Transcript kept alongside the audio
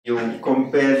You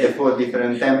compare the 4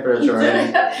 different temperatures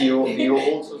and you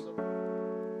also...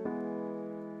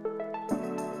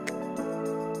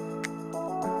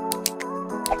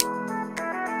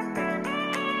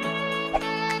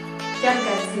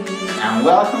 And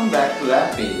welcome back to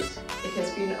Lempies. It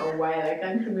has been a while. I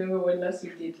can't remember when last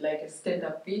we did like a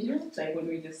stand-up video, like when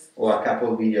we just... Or a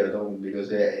couple videos, because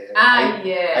yes. I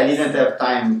didn't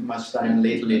have much time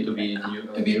lately to be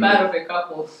part of a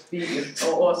couple video,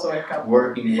 or also a couple.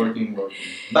 Working.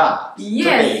 But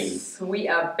yes, today we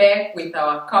are back with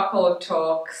our couple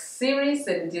talk series,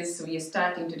 and just we are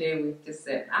starting today with just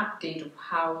an update of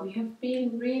how we have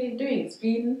been really doing. It's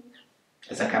been...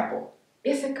 As a couple.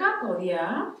 As a couple,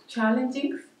 yeah.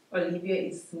 Challenging. Olivia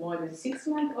is more than 6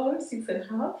 months old,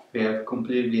 6.5. We are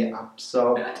completely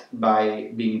absorbed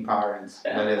by being parents.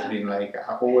 That has been like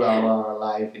all our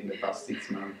life in the past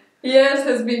 6 months. Yes,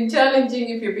 has been challenging.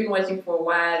 If you've been watching for a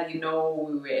while, you know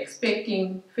we were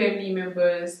expecting family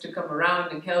members to come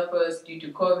around and help us due to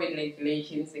COVID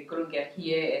regulations. They couldn't get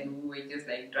here and we were just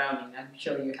like drowning. I'm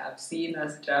sure you have seen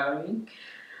us drowning.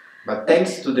 But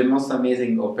thanks to the most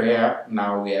amazing au pair,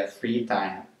 now we have free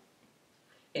time.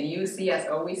 And you see us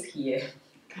always here.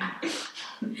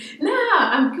 Now,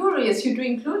 I'm curious, should we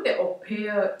include the au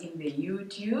pair in the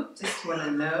YouTube? Just want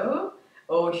to know.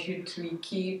 Or should we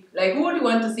keep... Like, who do you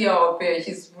want to see our au pair?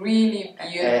 She's really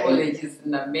beautiful and she's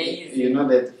amazing. You know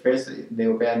that first the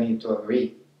au pair need to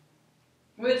agree.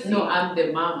 We'll see. No, I'm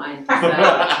the mom. I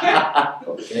decide.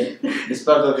 Okay. It's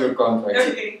part of your contract.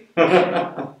 Okay.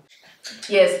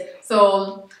 Yes.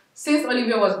 So, since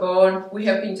Olivia was born, we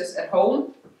have been just at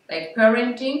home, like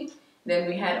parenting. Then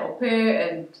we had au pair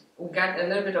and we got a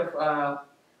little bit of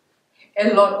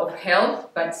a lot of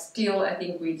help, but still I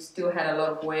think we still had a lot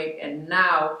of work. And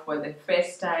now for the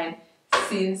first time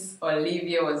since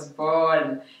Olivia was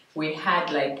born, we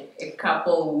had like a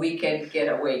couple weekend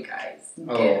getaway, guys.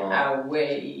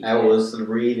 Getaway. That was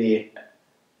really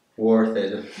worth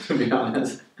it, to be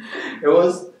honest. It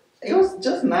was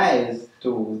just nice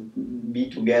to be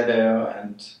together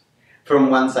and from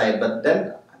one side, but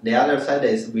then the other side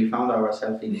is we found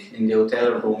ourselves in the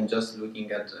hotel room just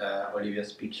looking at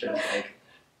Olivia's pictures, like,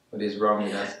 what is wrong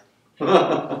with us?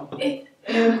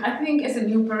 I think as a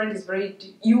new parent, it's very...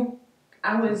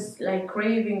 I was like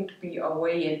craving to be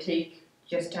away and take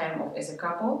just time off as a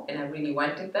couple, and I really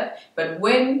wanted that. But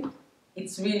when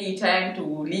it's really time to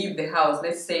leave the house,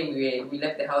 let's say we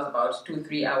left the house about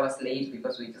 2-3 hours late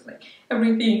because we just like,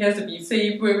 everything has to be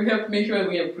safe, we have to make sure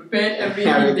we have prepared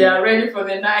everything, they are ready for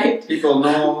the night. People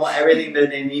know everything that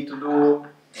they need to do.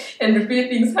 And repeat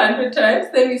things 100 times.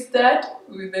 Then we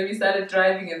started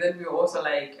driving, and then we were also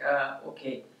like,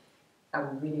 okay, are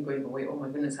we really going away? Oh my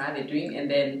goodness, how are they doing? And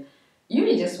then you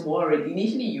were just worried.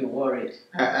 Initially you were worried.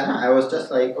 I was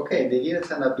just like, okay, they didn't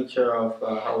send a picture of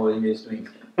how Olivia is doing.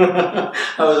 I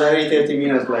was every 30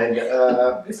 minutes like,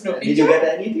 no did you get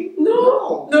anything?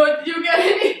 No, did you get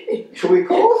anything? Should we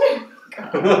call? It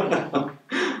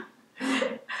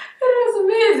was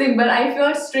amazing, but I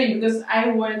felt strange because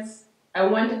I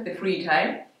wanted the free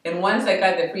time, and once I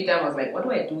got the free time, I was like, what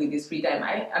do I do with this free time?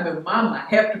 I'm a mom, I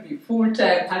have to be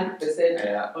full-time,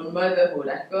 100% on motherhood.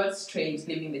 I felt strange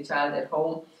leaving the child at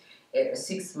home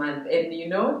 6 months, and you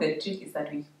know, the trick is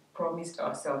that we promised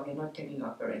ourselves we're not telling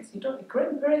our parents.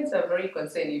 Grandparents are very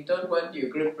concerned. You don't want your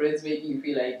grandparents making you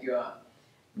feel like you are...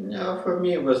 No, for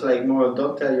me it was like more,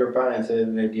 don't tell your parents,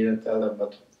 and I didn't tell them,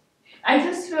 but... I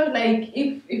just felt like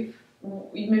if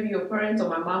maybe your parents or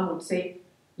my mom would say,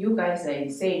 you guys are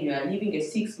insane, you are leaving a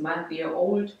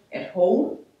 6-month-old at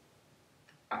home.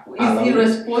 It's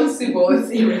irresponsible. It's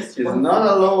irresponsible. She's not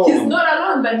alone. She's not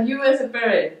alone, but you as a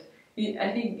parent.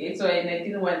 I think it's why, and I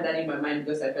didn't want that in my mind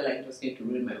because I felt like it was going to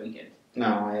ruin my weekend.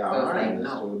 No, yeah, so I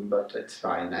understood, but it's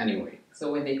fine anyway.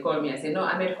 So when they called me, I said, no,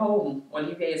 I'm at home.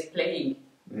 Olivia is playing.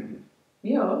 Mm-hmm.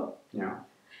 Yeah.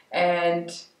 And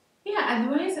yeah,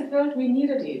 otherwise I felt we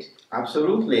needed it.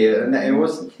 Absolutely, and it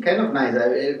was kind of nice.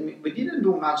 We didn't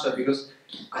do much because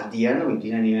at the end we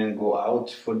didn't even go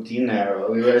out for dinner.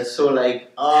 We were so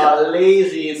like,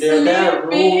 lazy in the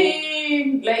room.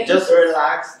 Like, just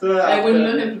relaxed. Like when you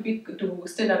don't have to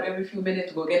stand up every few minutes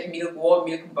to go get milk, warm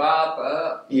milk,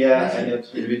 bath. Yeah, and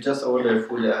we just ordered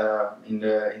food in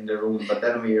the room, but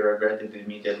then we regretted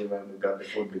immediately when we got the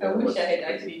food. Because I wish I had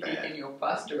actually taken your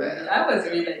pasta. I was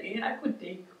really like, yeah, I could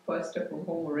take pasta from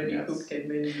home already cooked in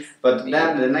minutes. But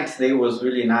then the next day was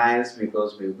really nice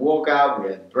because we woke up,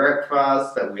 we had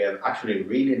breakfast, and we had actually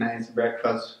really nice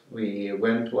breakfast. We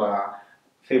went to a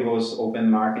famous open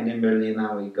market in Berlin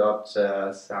and we got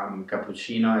some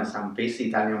cappuccino and some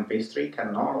Italian pastry,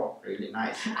 cannolo, really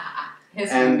nice.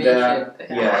 And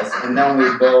yes, and then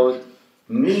we bought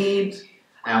meat,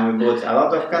 and we bought a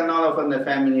lot of canola from the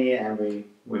family, and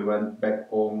we went back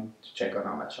home to check on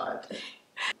our child.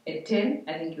 At 10,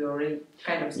 I think you were already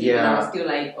kind of sleeping. I was still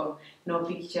like, oh, no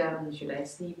picture, should I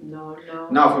sleep? No.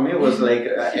 No, for me it was like,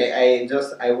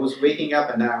 I was waking up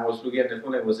and then I was looking at the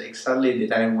phone. It was exactly the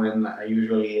time when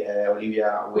usually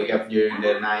Olivia wake up during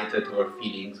the night to her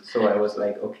feedings. So I was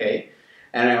like, okay.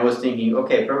 And I was thinking,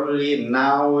 okay, probably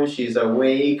now she's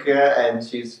awake and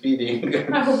she's feeding.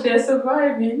 I hope they're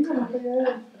surviving.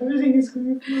 Everything is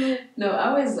going well. No,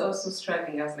 I was also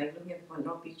struggling. I was like looking at the phone,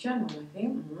 no picture, no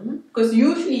nothing. Because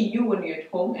usually you, when you're at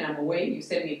home and I'm away, you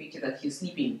send me a picture that you're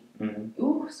sleeping.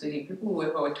 Ooh, so the people who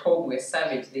were at home were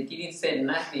savage. They didn't send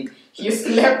nothing. You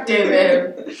slept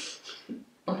in.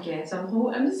 Okay,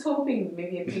 so I'm just hoping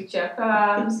maybe a picture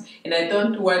comes, and I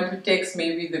don't want to text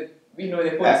maybe the phone.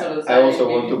 I also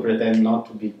want to pretend not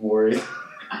to be worried.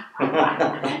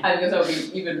 I guess I'll be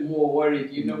even more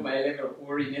worried. My level of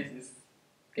worriness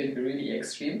can be really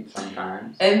extreme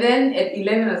sometimes. And then at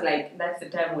 11, I was like, that's the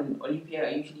time when Olivia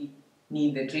usually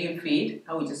need the dream feed.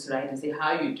 I would just write and say,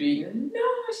 how are you doing? And, no,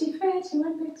 she fed, she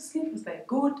went back to sleep. I was like,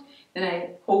 good. Then I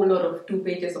whole lot of 2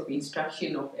 pages of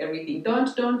instruction of everything.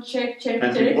 Don't check.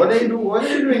 What are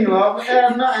you doing, love?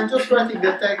 No, I'm just writing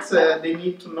the text. They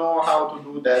need to know how to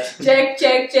do that. Check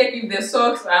if the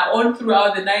socks are on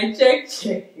throughout the night. Check.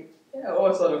 Yeah,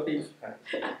 all sort of things.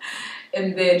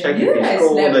 And then check if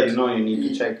it's cold, you need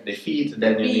to check the feet,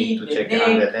 then you need to check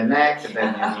under the neck,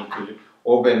 then you need to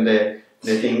open the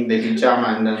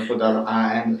pyjama and then put on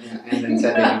and then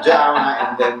set the pyjama,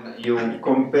 and then you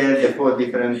compare the 4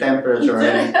 different temperatures,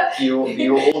 and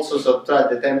you also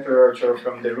subtract the temperature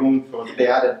from the room for the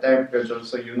other temperature,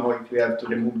 so you know if you have to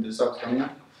remove the socks or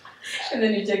not. And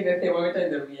then you check the thermometer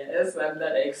in the room. Yes, I'm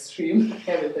that extreme. I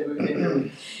have a thermometer in the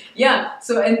room. Yeah,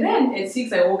 so and then at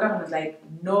 6 I woke up and was like,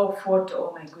 no photo.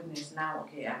 Oh my goodness, now,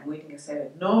 okay, I'm waiting at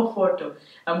 7. No photo.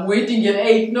 I'm waiting at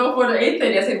 8. No photo.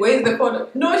 8:30. I said, where's the photo?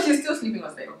 No, she's still sleeping. I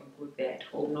was like, okay, good, they're at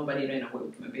home. Nobody ran away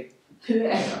with my baby.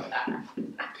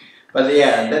 But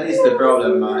yeah, that is the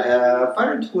problem.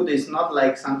 Parenthood is not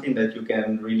like something that you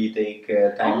can really take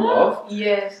time off.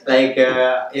 Yes. Like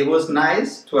it was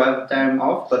nice to have time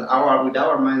off, but with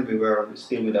our mind we were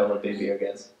still with our baby, I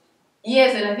guess.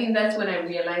 Yes, and I think that's when I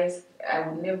realized I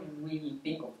would never really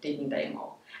think of taking time off.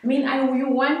 I mean, you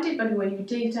want it, but when you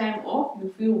take time off,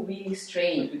 you feel really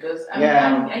strange because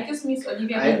I just miss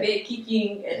Olivia being there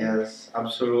kicking. Yes,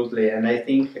 absolutely. And I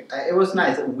think it was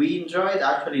nice. We enjoyed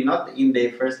actually not in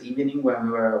the first evening when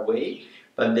we were away,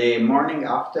 but the morning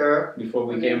after, before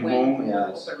we came home.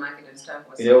 Yes. The open market and stuff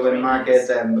was the open market,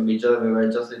 and we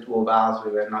were just the 2 of us.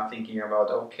 We were not thinking about,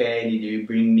 okay, did you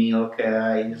bring milk?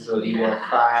 Is Olivia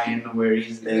fine? Where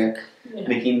is the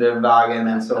kindergarten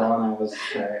and so on? I was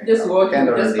just walking,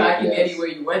 just parking anywhere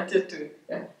you wanted to.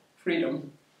 Yeah.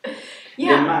 Freedom.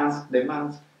 Yeah. The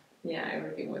mask. Yeah,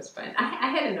 everything was fine. I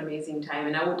had an amazing time,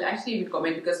 and I would actually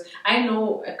recommend, because I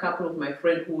know a couple of my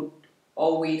friends who would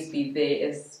always be there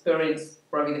as parents,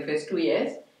 probably the first 2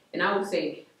 years, and I would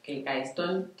say, okay guys,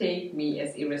 don't take me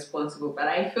as irresponsible, but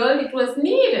I felt it was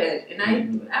needed, and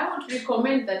I would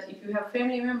recommend that if you have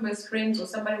family members, friends, or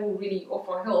somebody who really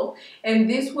offer help. And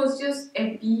this was just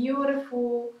a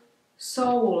beautiful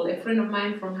soul, a friend of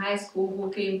mine from high school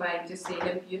who came by and just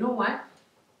said, you know what,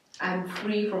 I'm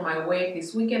free from my work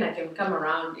this weekend, I can come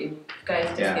around and you guys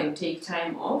just can take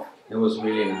time off. It was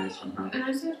really nice. And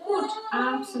I said, good,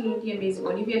 absolutely amazing.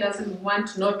 Olivia doesn't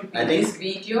want not to be in this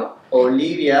video.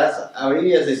 Olivia's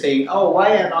is saying, oh, why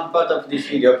am I not part of this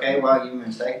video? Okay, well, give me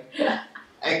a sec.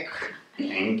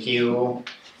 Thank you.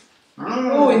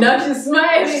 Oh, now she's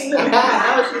smiling.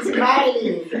 Now she's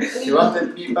smiling. She wanted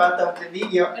to be part of the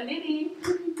video.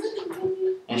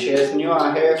 And she has new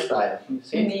hairstyle.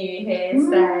 New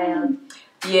hairstyle.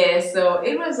 Yeah, so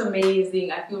it was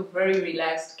amazing. I feel very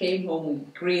relaxed. Came home,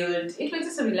 grilled. It was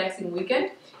just a relaxing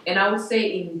weekend. And I would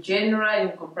say in general,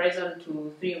 in comparison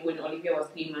to when Olivia was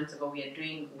 3 months ago, we are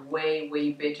doing way,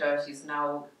 way better. She's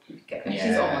now,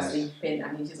 she's almost independent.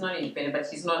 I mean, she's not independent, but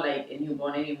she's not like a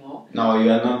newborn anymore. No,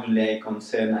 you are not like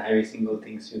concerned every single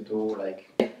things you do. Like,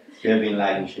 you have been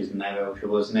lying. She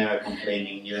was never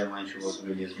complaining, even when she was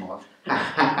really small.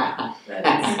 That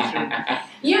is true.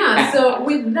 Yeah, so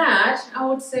with that, I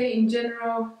would say in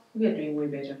general, we are doing way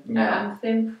better. Yeah. I'm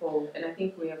thankful, and I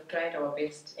think we have tried our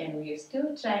best, and we are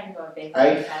still trying our best.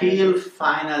 I feel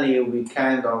finally we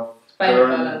kind of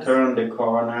turned the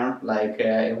corner. Like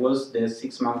it was the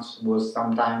 6 months was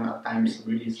at times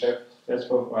really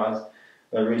stressful for us,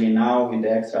 but really now with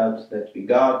the extras that we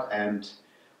got, and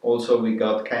also we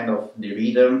got kind of the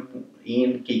rhythm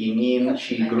kicking in.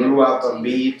 She grew up a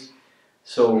bit,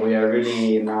 so we are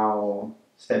really now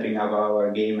stepping up our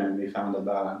game, and we found a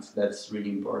balance. That's really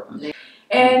important.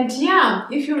 And yeah,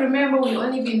 if you remember, we've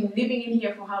only been living in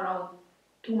here for how long?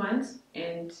 2 months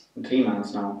and 3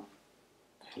 months now.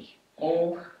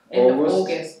 oh, end of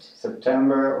August,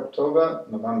 September, October,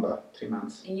 November. 3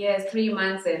 months. Yes, 3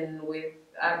 months, and we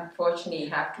unfortunately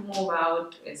have to move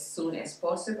out as soon as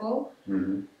possible.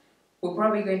 We're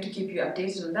probably going to keep you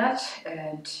updated on that,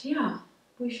 and yeah,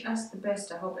 wish us the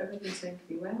best. I hope everything's going to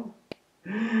be well.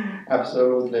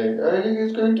 Absolutely, everything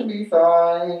is going to be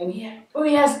fine. Yeah,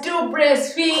 we are still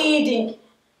breastfeeding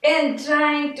and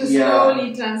trying to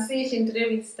slowly transition. Today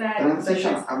we start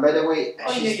transition. And by the way,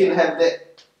 she still have the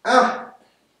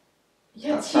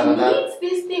yeah, she needs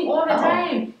this thing all the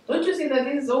time. Don't you see that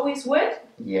this is always wet?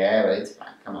 Yeah, but it's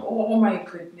fine. Come on. Oh my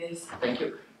goodness. Thank you.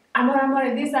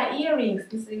 Amore, these are earrings.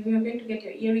 We are going to get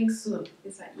your earrings soon.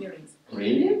 These are earrings.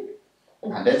 Really?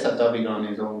 And that's a topic on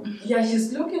its own. Yeah,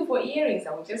 she's looking for earrings.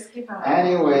 I will just give her.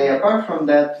 Anyway, apart from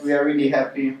that, we are really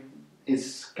happy.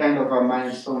 It's kind of a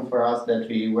milestone for us that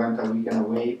we went a weekend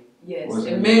away. Yes,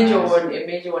 a major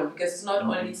one, because it's not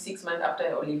only 6 months after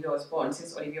Olivia was born,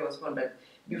 since Olivia was born, but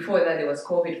before that there was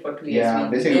COVID for 2 years. Yeah,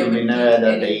 basically we never had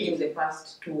a date. In the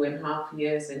past 2.5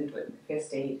 years, and the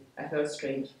first date, I felt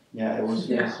strange. Yeah, it was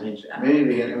really strange.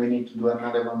 Maybe we need to do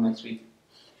another one next week.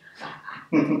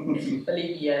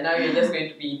 Olivia, now you're just going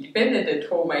to be independent at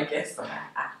home, I guess.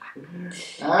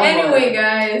 Anyway,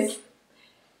 guys.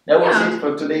 That was it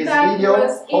for today's video.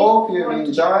 Hope you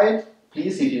enjoyed.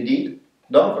 Please, if you did,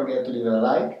 don't forget to leave a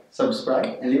like,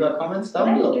 subscribe, and leave a comment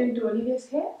down below. What are you doing to Olivia's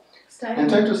hair? And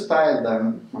try to style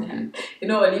them. Okay. You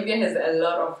know, Olivia has a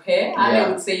lot of hair. I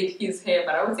would say it's his hair,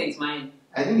 but I would say it's mine.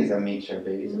 I think it's a mixture,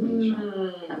 baby. It's a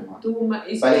mixture.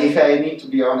 But if I need to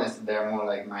be honest, they're more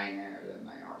like mine hair than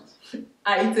my yours.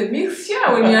 It's a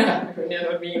mixture when you're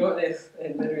not being honest.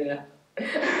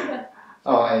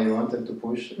 Oh, I wanted to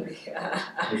push.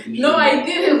 No, I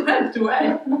didn't want to.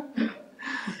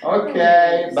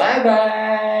 Okay,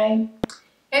 bye-bye.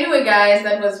 Anyway, guys,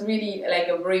 that was really like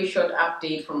a very short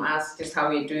update from us, just how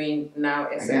we're doing now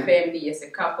as a family, as a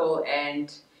couple.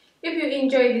 And if you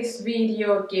enjoyed this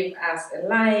video, give us a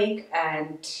like,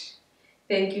 and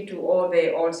thank you to all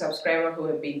the old subscribers who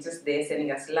have been just there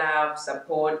sending us love,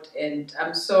 support. And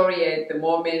I'm sorry at the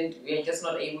moment we're just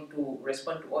not able to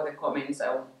respond to all the comments.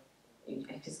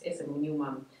 As a new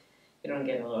mom, you don't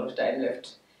get a lot of time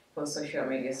left for social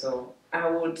media, so I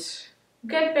would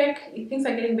get back. If things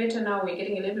are getting better now, we're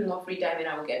getting a little bit more free time, and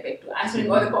I will get back to answering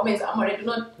all the comments. I'm already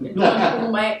not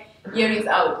pull my earrings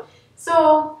out.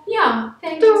 So yeah,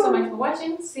 thank you so much for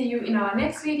watching. See you in our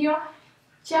next video.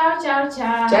 Ciao, ciao,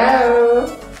 ciao.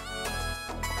 Ciao.